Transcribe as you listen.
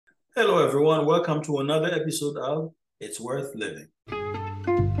Hello, everyone. Welcome to another episode of It's Worth Living.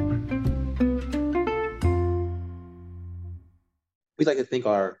 We'd like to thank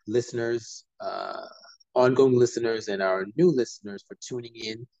our listeners, ongoing listeners, and our new listeners for tuning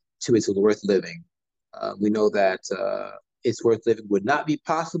in to It's Worth Living. We know that It's Worth Living would not be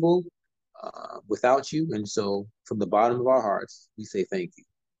possible without you. And so, from the bottom of our hearts, we say thank you.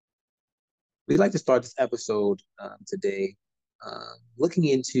 We'd like to start this episode today looking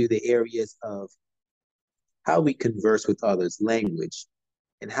into the areas of how we converse with others, language,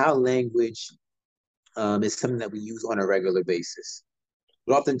 and how language is something that we use on a regular basis.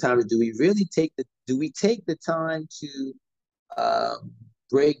 But oftentimes, do we take the time to um,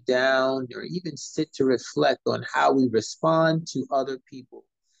 break down or even sit to reflect on how we respond to other people,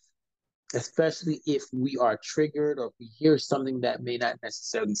 especially if we are triggered or if we hear something that may not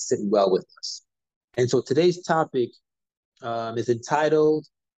necessarily sit well with us? And so today's topic is entitled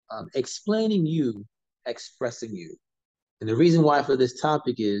Explaining You, Expressing You. And the reason why for this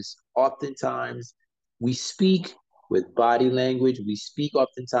topic is oftentimes we speak with body language. We speak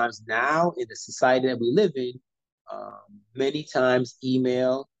oftentimes now in the society that we live in, many times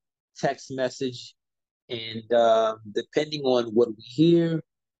email, text message, and depending on what we hear,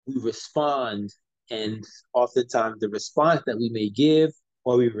 we respond. And oftentimes the response that we may give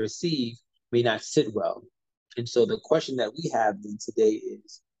or we receive may not sit well. And so the question that we have then today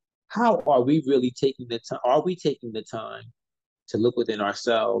is, how are we really taking the time? Are we taking the time to look within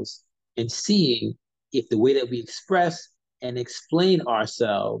ourselves and seeing if the way that we express and explain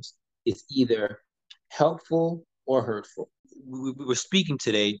ourselves is either helpful or hurtful? We were speaking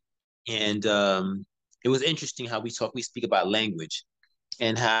today, and it was interesting how we speak about language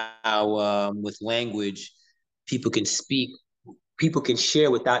and how with language people can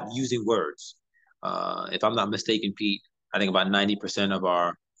share without using words. If I'm not mistaken, Pete, I think about 90%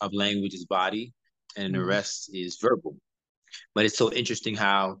 of language is body, and the Mhm. rest is verbal. But it's so interesting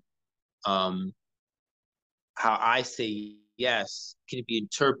um, how I say yes can be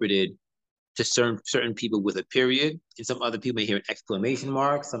interpreted to certain people with a period, and some other people may hear an exclamation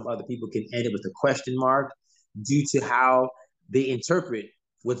mark. Some other people can end it with a question mark due to how they interpret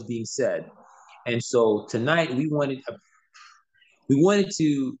what's being said. And so tonight we wanted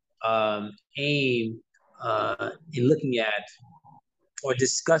to aim in looking at or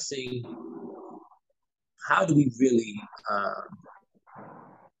discussing how do we really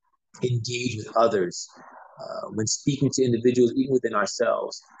engage with others when speaking to individuals, even within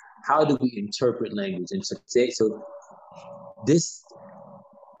ourselves. How do we interpret language? And so this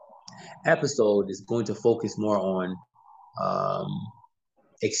episode is going to focus more on um,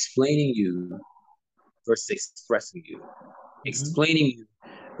 explaining you versus expressing you, Mhm. explaining you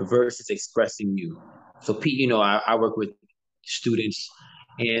versus expressing you. So, Pete, I work with students,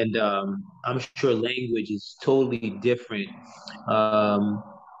 and I'm sure language is totally different. Um,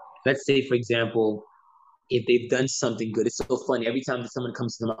 let's say, for example, if they've done something good, it's so funny. Every time that someone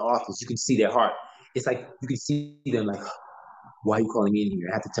comes to my office, you can see their heart. It's like you can see them like, why are you calling me in here?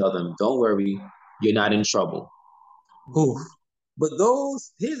 I have to tell them, don't worry, you're not in trouble. Oof. Mhm. But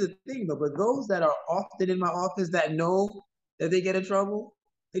here's the thing though, but those that are often in my office that know that they get in trouble,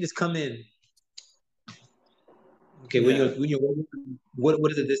 they just come in. Okay, Yeah,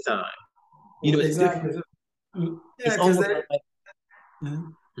 what is it this time? It's exactly. different. Yeah, It's almost like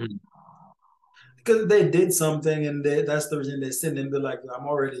because they did something and that's the reason they sin and they're like, I'm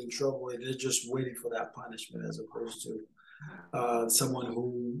already in trouble. And they're just waiting for that punishment as opposed to someone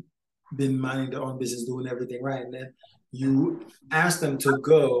who been minding their own business, doing everything right. And then you ask them to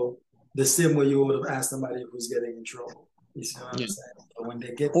go the same way you would have asked somebody who's getting in trouble. You see what I'm yeah. saying? But when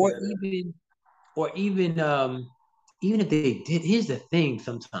they get or there, even or even if they did. Here's the thing: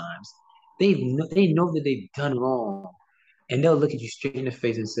 sometimes they know that they've done wrong, and they'll look at you straight in the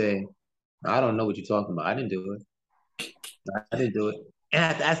face and say, "I don't know what you're talking about. I didn't do it. I didn't do it." And I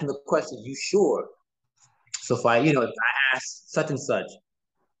have to ask them the question, "You sure?" So if I ask such and such,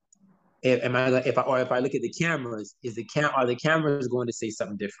 if I look at the cameras, are the cameras going to say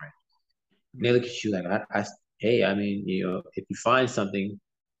something different? And they look at you like, hey, I mean, if you find something,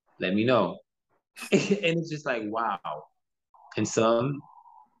 let me know. And it's just like, wow. And some,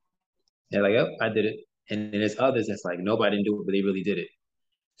 they're like, yep, I did it. And then there's others that's like, nope, I didn't do it, but they really did it.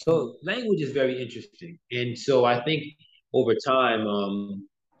 So language is very interesting. And so I think over time,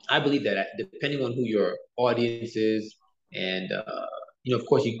 I believe that depending on who your audience is, and of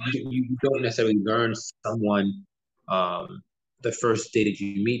course, you don't necessarily learn someone um, the first day that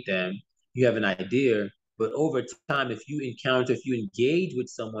you meet them. You have an idea, but over time, if you engage with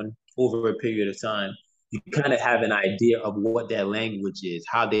someone over a period of time, you kind of have an idea of what their language is,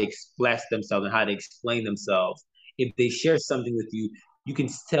 how they express themselves, and how they explain themselves. If they share something with you, you can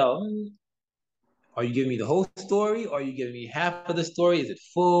tell, are you giving me the whole story? Or are you giving me half of the story? Is it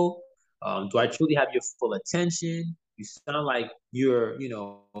full? Do I truly have your full attention? You sound like you're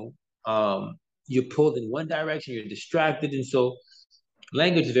pulled in one direction, you're distracted. And so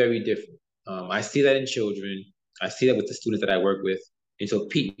language is very different. I see that in children. I see that with the students that I work with. And so,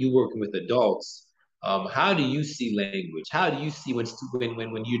 Pete, you working with adults. How do you see language? How do you see when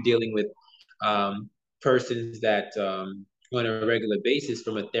you're dealing with persons that on a regular basis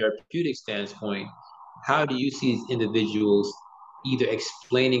from a therapeutic standpoint? How do you see these individuals either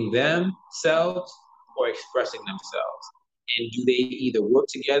explaining themselves or expressing themselves? And do they either work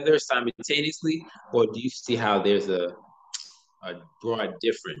together simultaneously, or do you see how there's a broad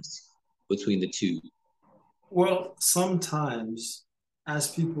difference between the two? Well, sometimes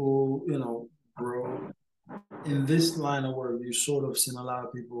as people, grow in this line of work, you sort of seen a lot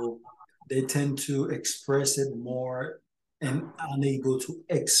of people, they tend to express it more and unable to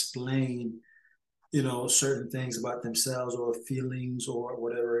explain, certain things about themselves or feelings or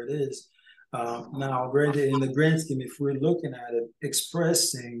whatever it is. Now, granted, in the grand scheme, if we're looking at it,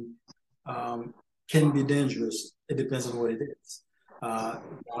 expressing um, can be dangerous. It depends on what it is.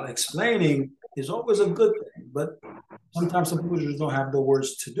 While explaining is always a good thing, but sometimes some people just don't have the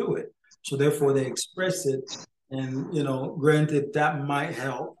words to do it. So therefore they express it. And granted that might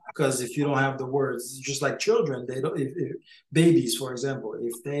help because if you don't have the words, just like children, they don't if babies, for example,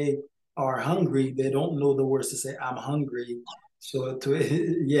 if they are hungry, they don't know the words to say, I'm hungry. So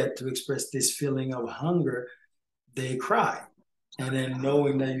to express this feeling of hunger, they cry. And then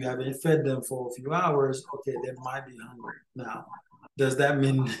knowing that you haven't fed them for a few hours, okay, they might be hungry. Now, does that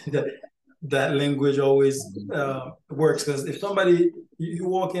mean that that language always works? Because if you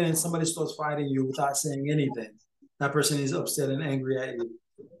walk in and somebody starts fighting you without saying anything, that person is upset and angry at you.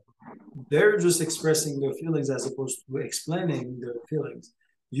 They're just expressing their feelings as opposed to explaining their feelings.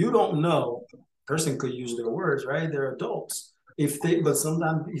 You don't know. Person could use their words, right? They're adults. But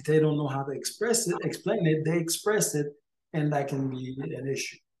sometimes if they don't know how to explain it, they express it, and that can be an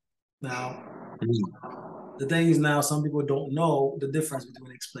issue. Now, the thing is now some people don't know the difference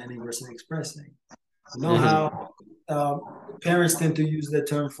between explaining versus expressing. You know how um, parents tend to use that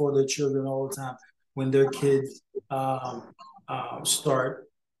term for their children all the time when their kids start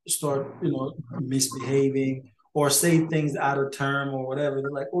misbehaving or say things out of term or whatever.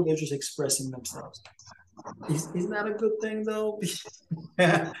 They're like, oh, they're just expressing themselves. Isn't that a good thing though?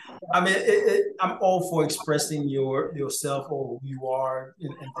 I mean, I'm all for expressing yourself or who you are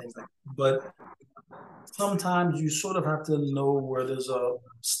and things like that. But sometimes you sort of have to know where there's a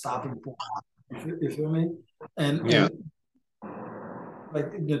stopping point. You feel me? Yeah. And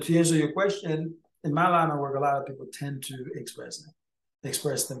like to answer your question, in my line of work, a lot of people tend to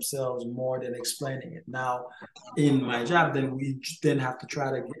express themselves more than explaining it. Now, in my job, then we then have to try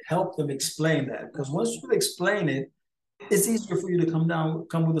to help them explain that because once you explain it, it's easier for you to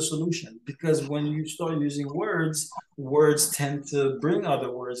come with a solution because when you start using words tend to bring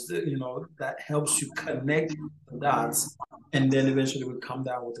other words that helps you connect the dots and then eventually we come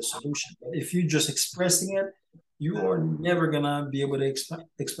down with a solution. But if you're just expressing it, you are never gonna be able to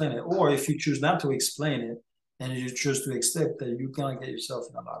explain it. Or if you choose not to explain it and you choose to accept that, you're gonna get yourself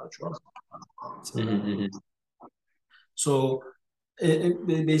in a lot of trouble. So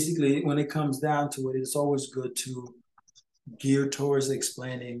basically, when it comes down to it, it's always good to gear towards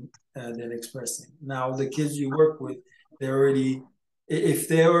explaining than expressing. Now, the kids you work with, if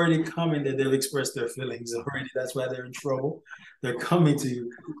they're already coming, that they've expressed their feelings already. That's why they're in trouble. They're coming to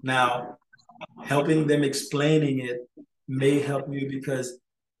you. Now, helping them explaining it may help you because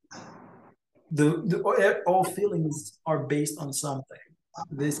all feelings are based on something.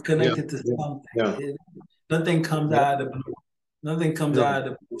 It's connected to something. Nothing comes out of the blue. Nothing comes out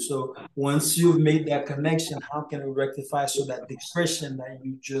of the blue. So once you've made that connection, how can it rectify so that the expression that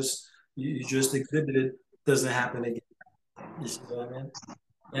you just exhibited doesn't happen again? You see what I mean?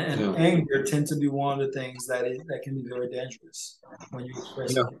 And anger tends to be one of the things that can be very dangerous when you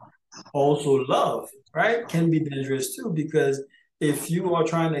express it. Also, love, right, can be dangerous too because if you are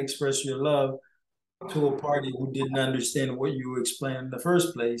trying to express your love to a party who didn't understand what you were explaining in the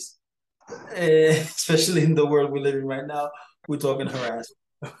first place, especially in the world we're living right now, we're talking harassment.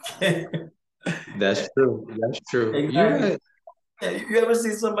 Okay. That's true. That's true. Exactly. You ever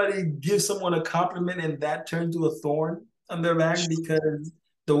see somebody give someone a compliment and that turned to a thorn on their back because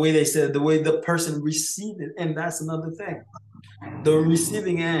the way they said, the way the person received it, and that's another thing. The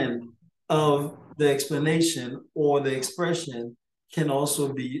receiving end of the explanation or the expression can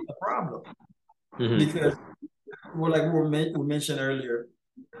also be a problem. Mm-hmm. because we mentioned earlier,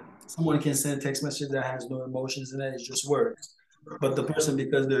 someone can send a text message that has no emotions in it, it's just words. But the person,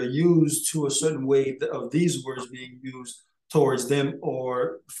 because they're used to a certain way of these words being used towards them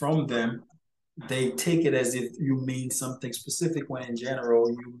or from them, they take it as if you mean something specific when in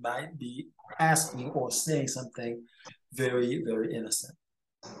general you might be asking or saying something very, very innocent.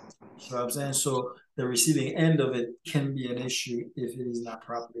 You know what I'm saying? So the receiving end of it can be an issue if it is not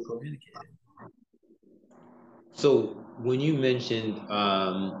properly communicated. So when you mentioned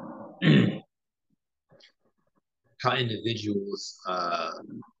how individuals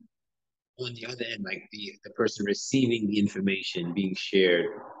on the other end, like the person receiving the information being shared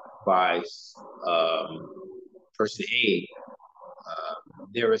by person A,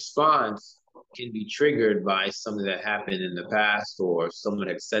 their response can be triggered by something that happened in the past or someone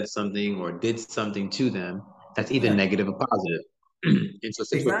had said something or did something to them that's either Yeah, negative or positive. And so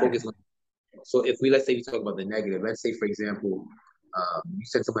since we're exactly. focused on, so if we, let's say we talk about the negative, let's say for example, you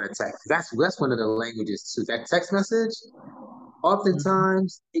send someone a text. That's one of the languages too. That text message, Mhm.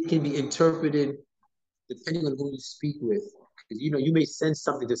 oftentimes it can be interpreted depending on who you speak with. Because you may send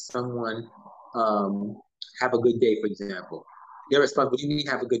something to someone, um, have a good day, for example. Their response, what do you mean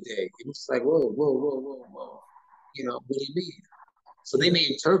have a good day? And it's like, whoa, whoa, whoa, whoa, whoa. What do you mean? So they Yeah. may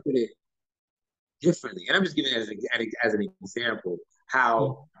interpret it differently. And I'm just giving it as an example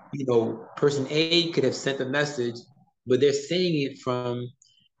how, Mhm. person A could have sent a message, but they're saying it from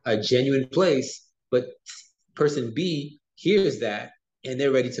a genuine place, but person B hears that and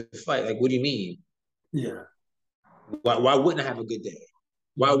they're ready to fight. Like, what do you mean? Yeah. Why wouldn't I have a good day?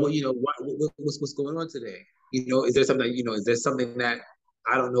 Why Mhm. would what's going on today? Is there something is there something that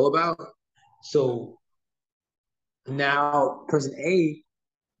I don't know about? Mhm. So now person A,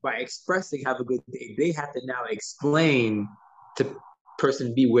 by expressing have a good day, they have to now explain to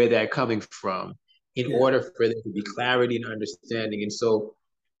person B where they're coming from in Yeah. order for there to be clarity and understanding. And so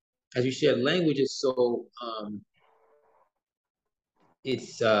as you shared, language is so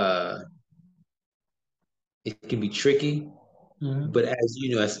it's it can be tricky. Mhm. But as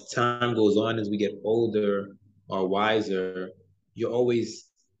as time goes on, as we get older or wiser, you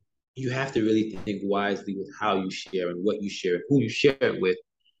have to really think wisely with how you share and what you share, who you share it with,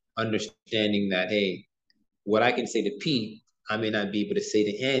 understanding that, hey, what I can say to Pete, I may not be able to say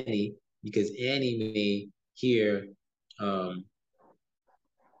to Annie because Annie may hear, um,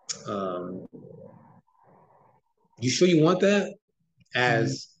 um, you sure you want that? Mhm.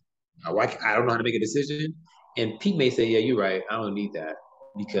 As I don't know how to make a decision. And Pete may say, yeah, you're right. I don't need that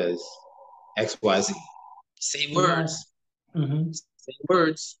because X, Y, Z. Same Exactly. words, Mhm. same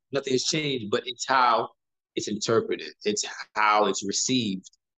words, nothing has changed, but it's how it's interpreted. It's how it's received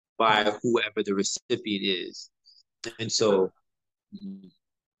by Yeah. whoever the recipient is. And so,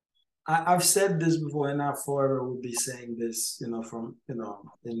 I've said this before, and I forever will be saying this, from in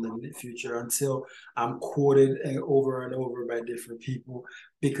the future until I'm quoted over and over by different people,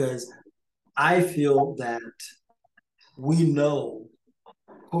 because I feel that we know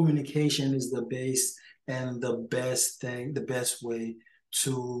communication is the base and the best thing, the best way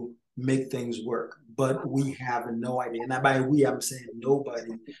to make things work. But we have no idea. And by we, I'm saying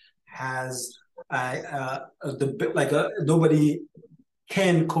nobody has nobody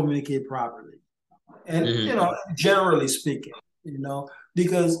can communicate properly. And mm-hmm, generally speaking,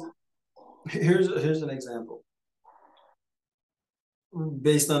 because here's an example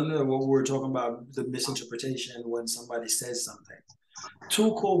based on what we were talking about, the misinterpretation when somebody says something.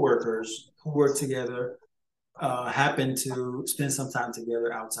 Two co-workers who work together happen to spend some time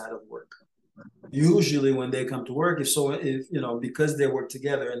together outside of work. Usually, when they come to work, if because they work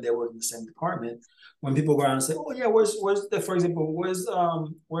together and they work in the same department, when people go around and say, "Oh yeah, where's the for example, where's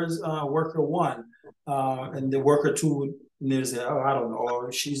worker one," and the worker two needs say, "Oh, I don't know,"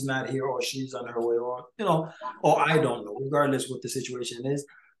 or she's not here, or she's on her way, or or I don't know. Regardless what the situation is,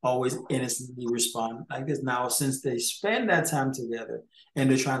 always innocently respond like this. Now, since they spend that time together and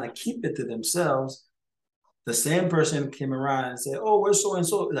they're trying to keep it to themselves, the same person came around and said, "Oh, we're so and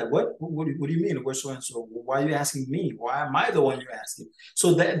so." Like, what? What do you mean we're so and so? Why are you asking me? Why am I the one you're asking?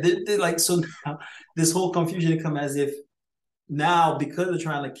 So so now this whole confusion come as if now because they're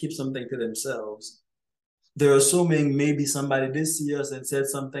trying to keep something to themselves, they're assuming maybe somebody did see us and said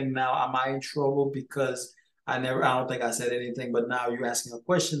something. Now, am I in trouble because I don't think I said anything, but now you're asking a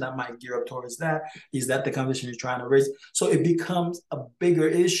question that might gear up towards that. Is that the conversation you're trying to raise? So it becomes a bigger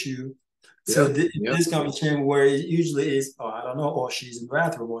issue to yep, yep. this conversation where it usually is, oh, I don't know, or she's in the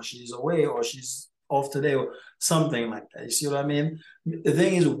bathroom, or she's away, or she's off today, or something like that. You see what I mean? The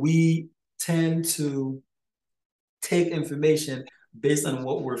thing is, we tend to take information based on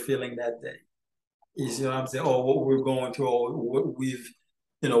what we're feeling that day. You see what I'm saying? Or what we're going through, or what we've,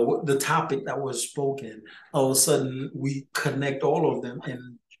 the topic that was spoken. All of a sudden, we connect all of them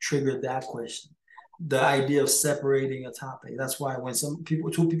and trigger that question. The idea of separating a topic. That's why when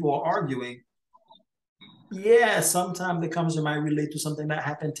two people are arguing, yeah, sometimes the conversation might relate to something that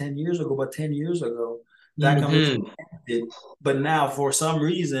happened 10 years ago, but 10 years ago, that conversation Mm-hmm. ended. But now, for some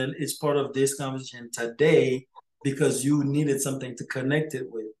reason, it's part of this conversation today because you needed something to connect it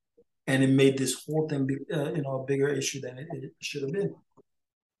with. And it made this whole thing, a bigger issue than it should have been.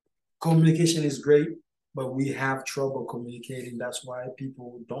 Communication is great, but we have trouble communicating. That's why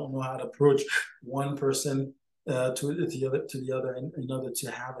people don't know how to approach one person to the other in order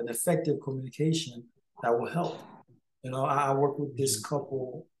to have an effective communication that will help. I work with this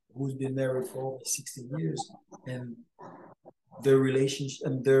couple who's been married for over 60 years, and their relationship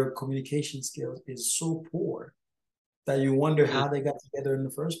and their communication skills is so poor that you wonder how they got together in the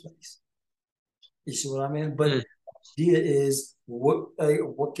first place. You see what I mean? But Mm-hmm. the idea is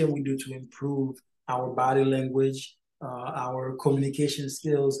what can we do to improve our body language, our communication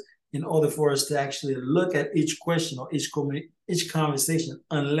skills, in order for us to actually look at each question or each conversation,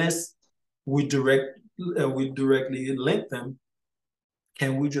 unless we directly link them.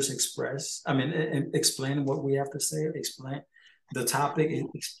 Can we just express? I mean, explain what we have to say, explain the topic,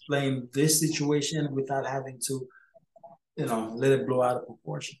 explain this situation without having to, let it blow out of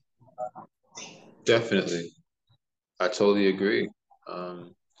proportion. Definitely. I totally agree.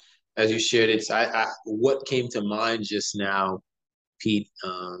 Um, as you shared it, what came to mind just now, Pete,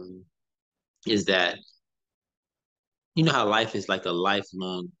 is that you know how life is like a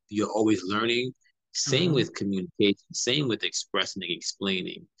lifelong, you're always learning. Same Mm-hmm. with communication, same with expressing and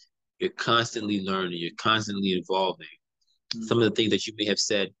explaining. You're constantly learning, you're constantly evolving. Some of the things that you may have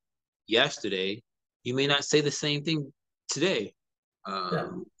said yesterday, you may not say the same thing today. Yeah.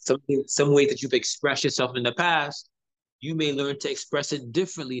 Some way that you've expressed yourself in the past, you may learn to express it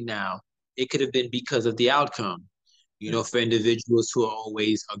differently now. It could have been because of the outcome. You know, Yes. for individuals who are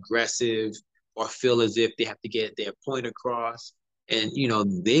always aggressive or feel as if they have to get their point across, and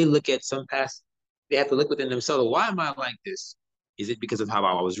they look at some past, they have to look within themselves. Why am I like this? Is it because of how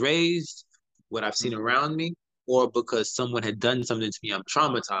I was raised, what I've seen Mm-hmm. around me, or because someone had done something to me? I'm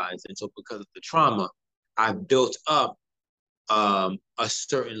traumatized, and so because of the trauma, I've built up a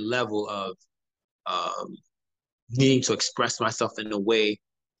certain level of um, needing to express myself in a way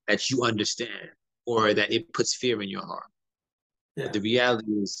that you understand or that it puts fear in your heart. But Yeah. the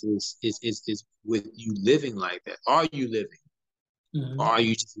reality is with you living like that. Are you living? Or Mm-hmm. are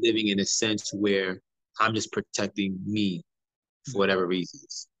you just living in a sense where I'm just protecting me for whatever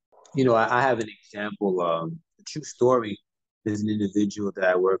reasons? I have an example, a true story. There's an individual that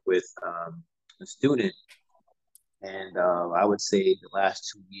I work with, a student, and I would say the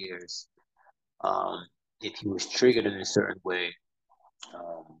last 2 years, um, if he was triggered in a certain way,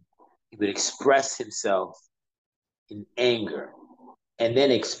 um, he would express himself in anger and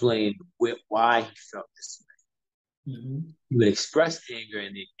then explain why he felt this way. Mm-hmm. He would express anger,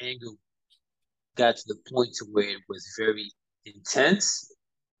 and the anger got to the point to where it was very intense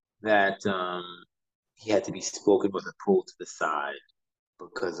that he had to be spoken with a pulled to the side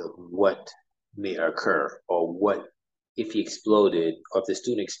because of what may occur or what if he exploded or if the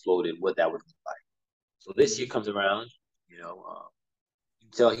student exploded, what that would look like. So this year Mm-hmm. comes around, you know, you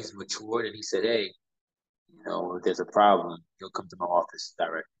tell he's matured and he said, hey, if there's a problem, he'll come to my office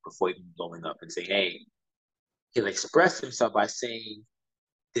directly before even blowing up and say, hey, he'll express himself by saying,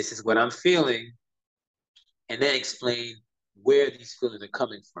 this is what I'm feeling, and then explain where these feelings are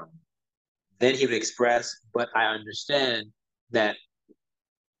coming from. Then he would express, but I understand that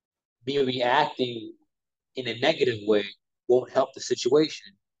me reacting in a negative way won't help the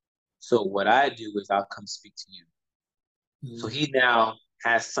situation. So what I do is I'll come speak to you. So Mm-hmm. he now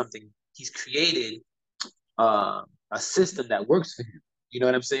has something, he's created a system that works for him. You know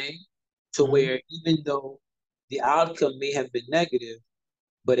what I'm saying? To Mm-hmm. where even though the outcome may have been negative,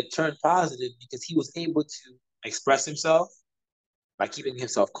 but it turned positive because he was able to express himself by keeping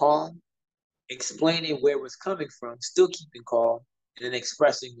himself calm, explaining where it was coming from, still keeping calm, and then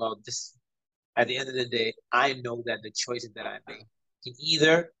expressing, well, this at the end of the day, I know that the choices that I make can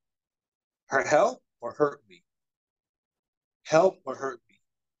either help or hurt me. Help or hurt me.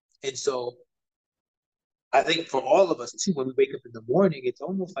 And so I think for all of us too, when we wake up in the morning, it's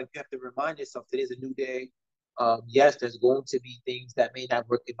almost like you have to remind yourself today's a new day. Yes, there's going to be things that may not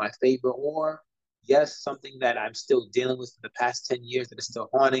work in my favor, or yes, something that I'm still dealing with for the past 10 years that is still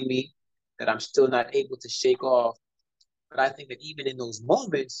haunting me, that I'm still not able to shake off. But I think that even in those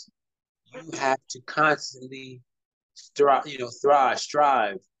moments, you have to constantly strive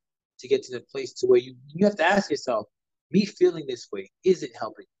to get to the place to where you have to ask yourself, me feeling this way, is it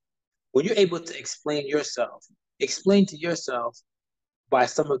helping? When you're able to explain to yourself by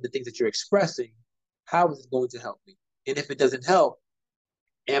some of the things that you're expressing, how is it going to help me? And if it doesn't help,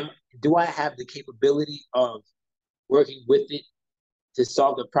 do I have the capability of working with it to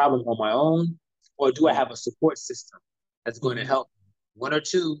solve the problem on my own? Or do I have a support system that's going to help me? One or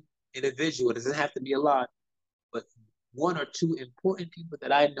two individuals, it doesn't have to be a lot, but one or two important people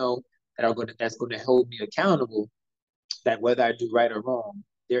that I know that's going to hold me accountable, that whether I do right or wrong,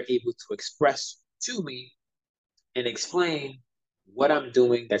 they're able to express to me and explain what I'm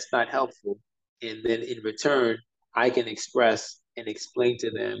doing that's not helpful. And then in return, I can express and explain to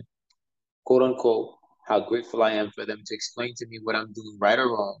them, quote unquote, how grateful I am for them to explain to me what I'm doing right or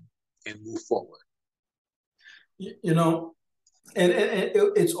wrong and move forward. You know, and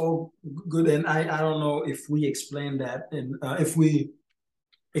it's all good. And I don't know if we explain that, and if we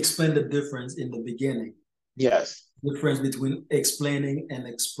explain the difference in the beginning. Yes. Difference between explaining and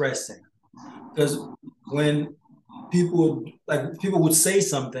expressing. Because when people would say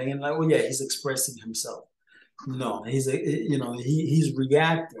something and like, oh yeah, he's expressing himself. No, he's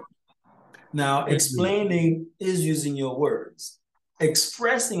reacting. Now, explaining is using your words.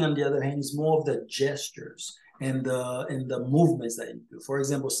 Expressing, on the other hand, is more of the gestures and the movements that you do. For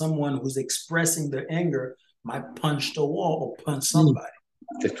example, someone who's expressing their anger might punch the wall or punch somebody.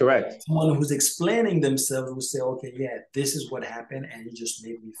 That's correct. Someone who's explaining themselves will say, okay, yeah, this is what happened, and it just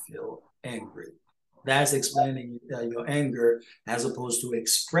made me feel angry. That's explaining your anger as opposed to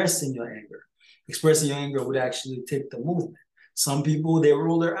expressing your anger. Expressing your anger would actually take the movement. Some people, they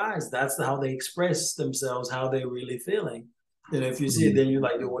roll their eyes. That's how they express themselves, how they're really feeling. And if you see it, then you're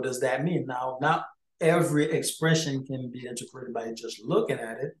like, what does that mean? Now, not every expression can be interpreted by just looking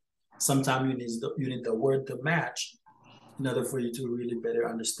at it. Sometimes you need the word to match in order for you to really better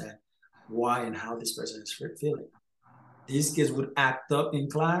understand why and how this person is feeling. These kids would act up in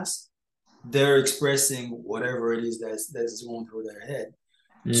class. They're expressing whatever it is that's going through their head.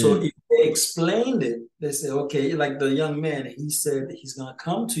 So if they explained it, they say, okay, like the young man, he said he's going to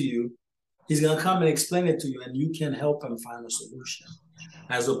come to you. He's going to come and explain it to you, and you can help him find a solution.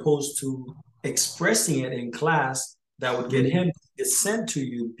 As opposed to expressing it in class, that would get him to get sent to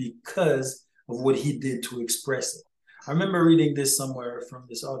you because of what he did to express it. I remember reading this somewhere from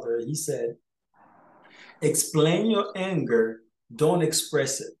this author. He said, explain your anger, don't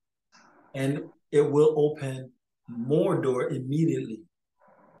express it. And it will open more door immediately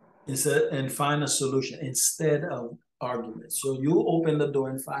and find a solution instead of argument. So you open the door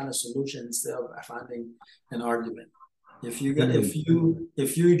and find a solution instead of finding an argument. If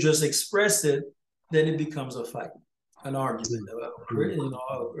you just express it, then it becomes a fight, an argument,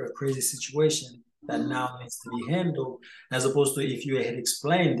 a crazy situation that now needs to be handled, as opposed to if you had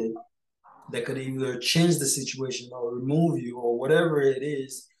explained it, that could either change the situation or remove you or whatever it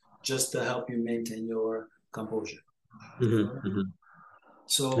is, just to help you maintain your composure.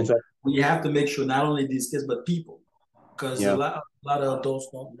 So we have to make sure not only these kids, but people, because a lot of adults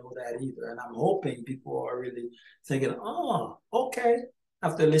don't know that either. And I'm hoping people are really thinking, oh, okay,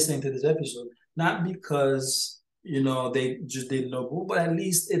 after listening to this episode, not because, they just didn't know, but at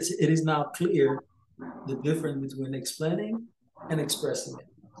least it is now clear the difference between explaining and expressing it.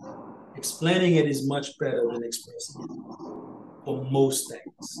 Explaining it is much better than expressing it for most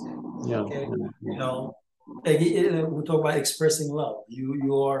things. Okay. We talk about expressing love.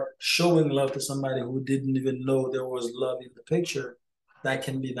 You are showing love to somebody who didn't even know there was love in the picture. That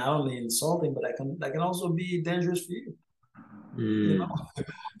can be not only insulting, but that can also be dangerous for you.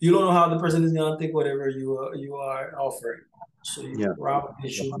 You don't know how the person is gonna think whatever you are offering. So you probably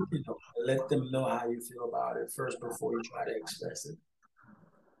should let them know how you feel about it first before you try to express it.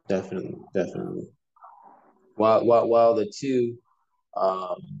 Definitely. While the two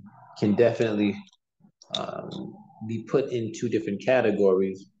can definitely be put in two different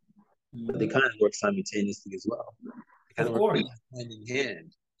categories, but they kind of work simultaneously as well. They kind of work hand in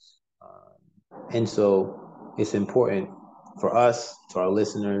hand. And so it's important for us, to our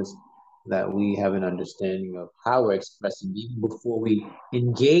listeners, that we have an understanding of how we're expressing even before we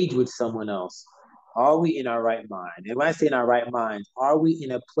engage with someone else. Are we in our right mind? And when I say in our right mind, are we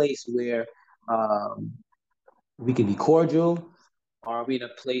in a place where we can be cordial? Are we in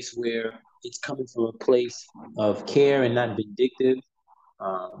a place where it's coming from a place of care and not vindictive?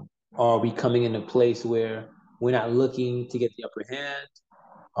 Are we coming in a place where we're not looking to get the upper hand?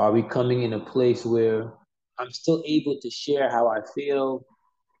 Are we coming in a place where I'm still able to share how I feel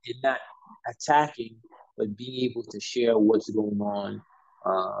and not attacking, but being able to share what's going on,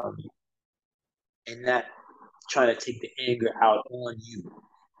 and not trying to take the anger out on you?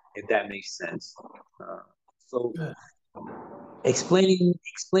 if that makes sense. So Yeah. explaining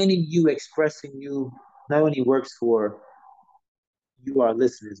you, expressing you, not only works for you, our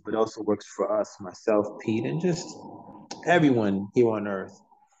listeners, but also works for us, myself, Pete, and just everyone here on earth.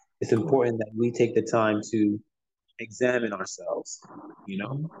 It's Cool. important that we take the time to examine ourselves, you know,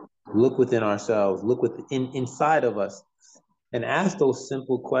 Mhm. look within ourselves, look inside of us, and ask those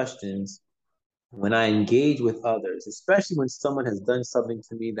simple questions when I engage with others, especially when someone has done something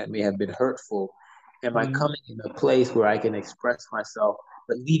to me that may have been hurtful. Am I Mhm. coming in a place where I can express myself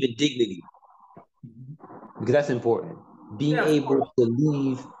but leave in dignity? Mhm. Because that's important. Being Yeah, of able course. to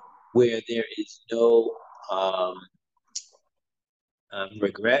leave where there is no um,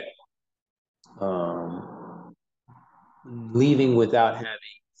 regret, um, leaving without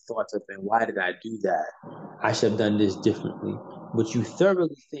having thoughts of, and why did I do that? I should have done this differently. But you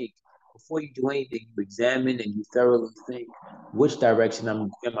thoroughly think before you do anything, you examine and you thoroughly think which direction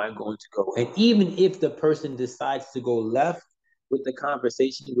am I going to go. And even if the person decides to go left with the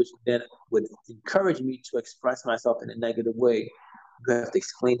conversation, which then would encourage me to express myself in a negative way, you have to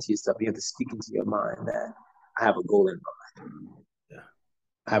explain to yourself, you have to speak into your mind that I have a goal in mind. Yeah.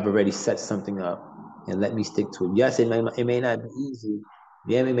 I've already set something up and let me stick to it. Yes, it may not be easy.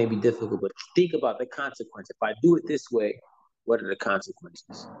 Yeah, it may be difficult, but think about the consequence. If I do it this way, what are the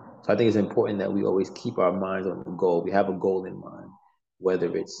consequences? So I think it's important that we always keep our minds on the goal. We have a goal in mind,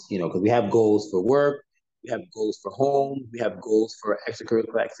 whether it's, because we have goals for work, we have goals for home, we have goals for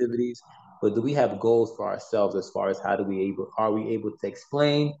extracurricular activities, but do we have goals for ourselves as far as are we able to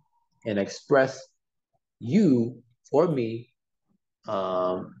explain and express you or me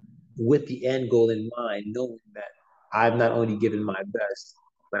um, with the end goal in mind, knowing that I've not only given my best,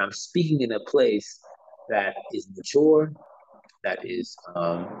 but I'm speaking in a place that is mature, that is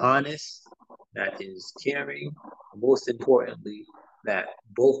honest, that is caring, most importantly, that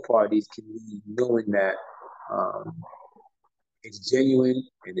both parties can leave knowing that um, it's genuine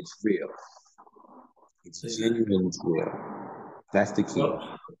and it's real. It's Exactly. genuine and it's real. That's the key.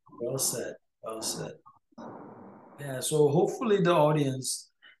 Well, well said. Well said. Yeah. So hopefully the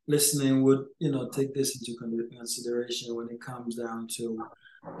audience listening would, take this into consideration when it comes down to,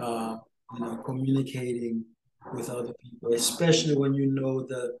 uh, communicating with other people, especially when you know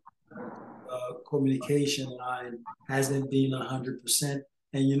the communication line hasn't been 100%,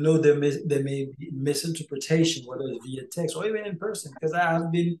 and there may be misinterpretation, whether it's via text or even in person. Because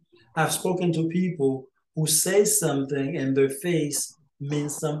I've spoken to people who say something and their face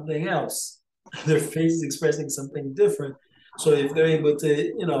means something else. Their face is expressing something different. So if they're able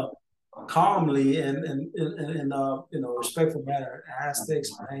to, calmly and in a respectful manner ask to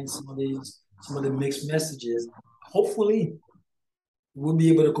explain some of the mixed messages, hopefully we'll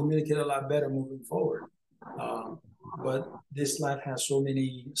be able to communicate a lot better moving forward. Um, but this life has so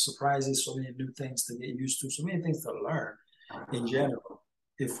many surprises, so many new things to get used to, so many things to learn in general.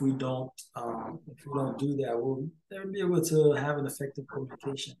 If we don't do that, we'll never be able to have an effective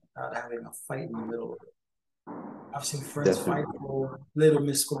communication without having a fight in the middle of it. I've seen friends fight Definitely. for little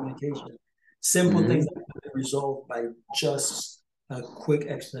miscommunication, simple things Mm-hmm. that can be resolved by just a quick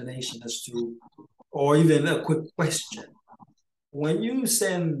explanation as to, or even a quick question. When you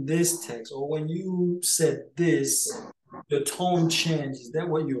send this text or when you said this, the tone changed. Is that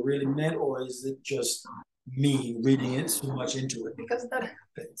what you really meant, or is it just me reading it too much into it? Because that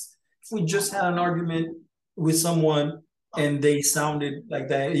happens. If we just had an argument with someone and they sounded like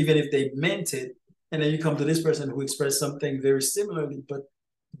that, even if they meant it, and then you come to this person who expressed something very similarly, but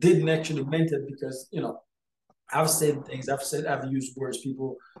didn't actually meant it because, I've said things, I've used words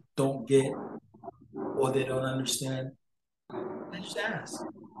people don't get or they don't understand. I just ask.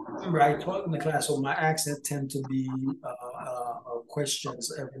 Remember, I taught in the class, so my accent tend to be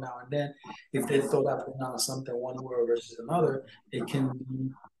questions every now and then. If they thought I pronounced something one word versus another, it can be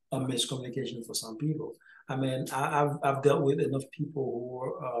a miscommunication for some people. I mean, I've dealt with enough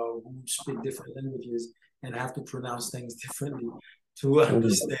people who speak different languages and have to pronounce things differently to Mm-hmm.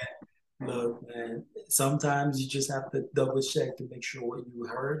 understand. Look, man, sometimes you just have to double check to make sure what you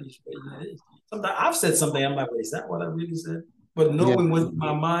heard is what you. Sometimes I've said something, I'm like, wait, is that what I really said? But Yeah, knowing what's in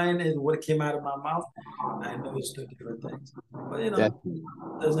my mind and what came out of my mouth, I know it's two different things. But definitely.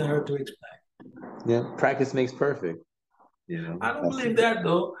 it doesn't hurt to explain. Yeah, practice makes perfect. I don't That's believe that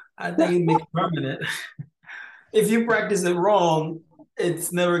though. I think it makes it permanent. If you practice it wrong,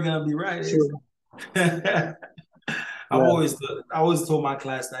 it's never gonna be right, is true. it? Yeah. I always told my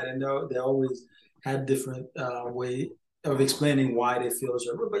class that, and they always had different way of explaining why they feel a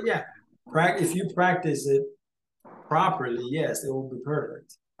certain way. But yeah, if you practice it properly, yes, it will be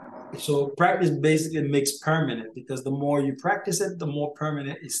perfect. So practice basically makes permanent because the more you practice it, the more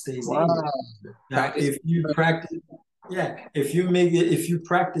permanent it stays in you. Wow. Now, if you practice, yeah, if you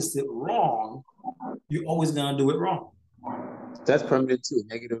practice it wrong, you're always gonna do it wrong. That's permanent too,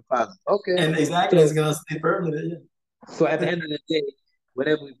 negative and positive. Okay. And exactly, So it's gonna stay permanent. Yeah. so at the end of the day,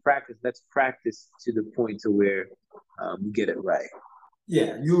 whenever we practice, let's practice to the point to where we get it right.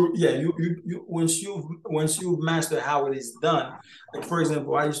 You once you've mastered how it is done. Like for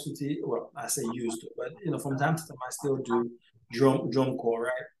example, I used to teach. Well, I say used to, but from time to time I still do drum corps,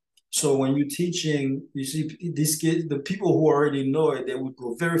 right? So when you're teaching, you see these kids, the people who already know it, they would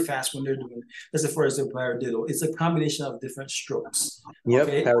go very fast when they're doing. That's the first paradiddle. It's a combination of different strokes. Yep,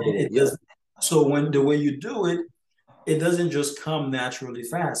 Okay, paradiddle. it Yep. does. So when the way you do it, it doesn't just come naturally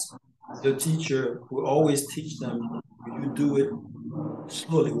fast. The teacher will always teach them. You do it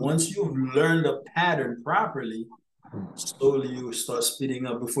slowly. Once you've learned the pattern properly, slowly you start speeding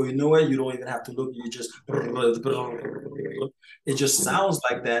up. Before you know it, you don't even have to look. You just it just sounds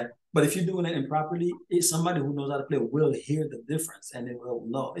like that. But if you're doing it improperly, somebody who knows how to play will hear the difference and it will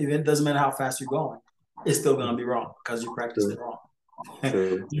know. Even it doesn't matter how fast you're going, it's still gonna be wrong because you practiced True. it wrong.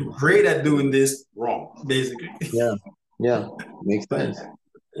 True. You're great at doing this wrong, basically. Yeah. Yeah. Makes sense.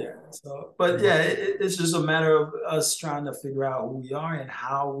 Yeah. So, but yeah, it's just a matter of us trying to figure out who we are and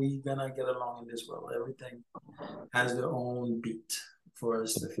how we gonna get along in this world. Everything has their own beat for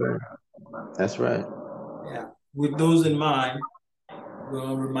us to figure out. That's right. Yeah. With those in mind, we're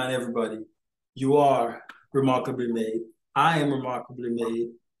gonna remind everybody, you are remarkably made. I am remarkably made.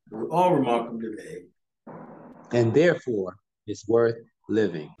 We're all remarkably made. And therefore, it's worth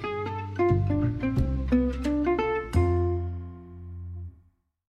living.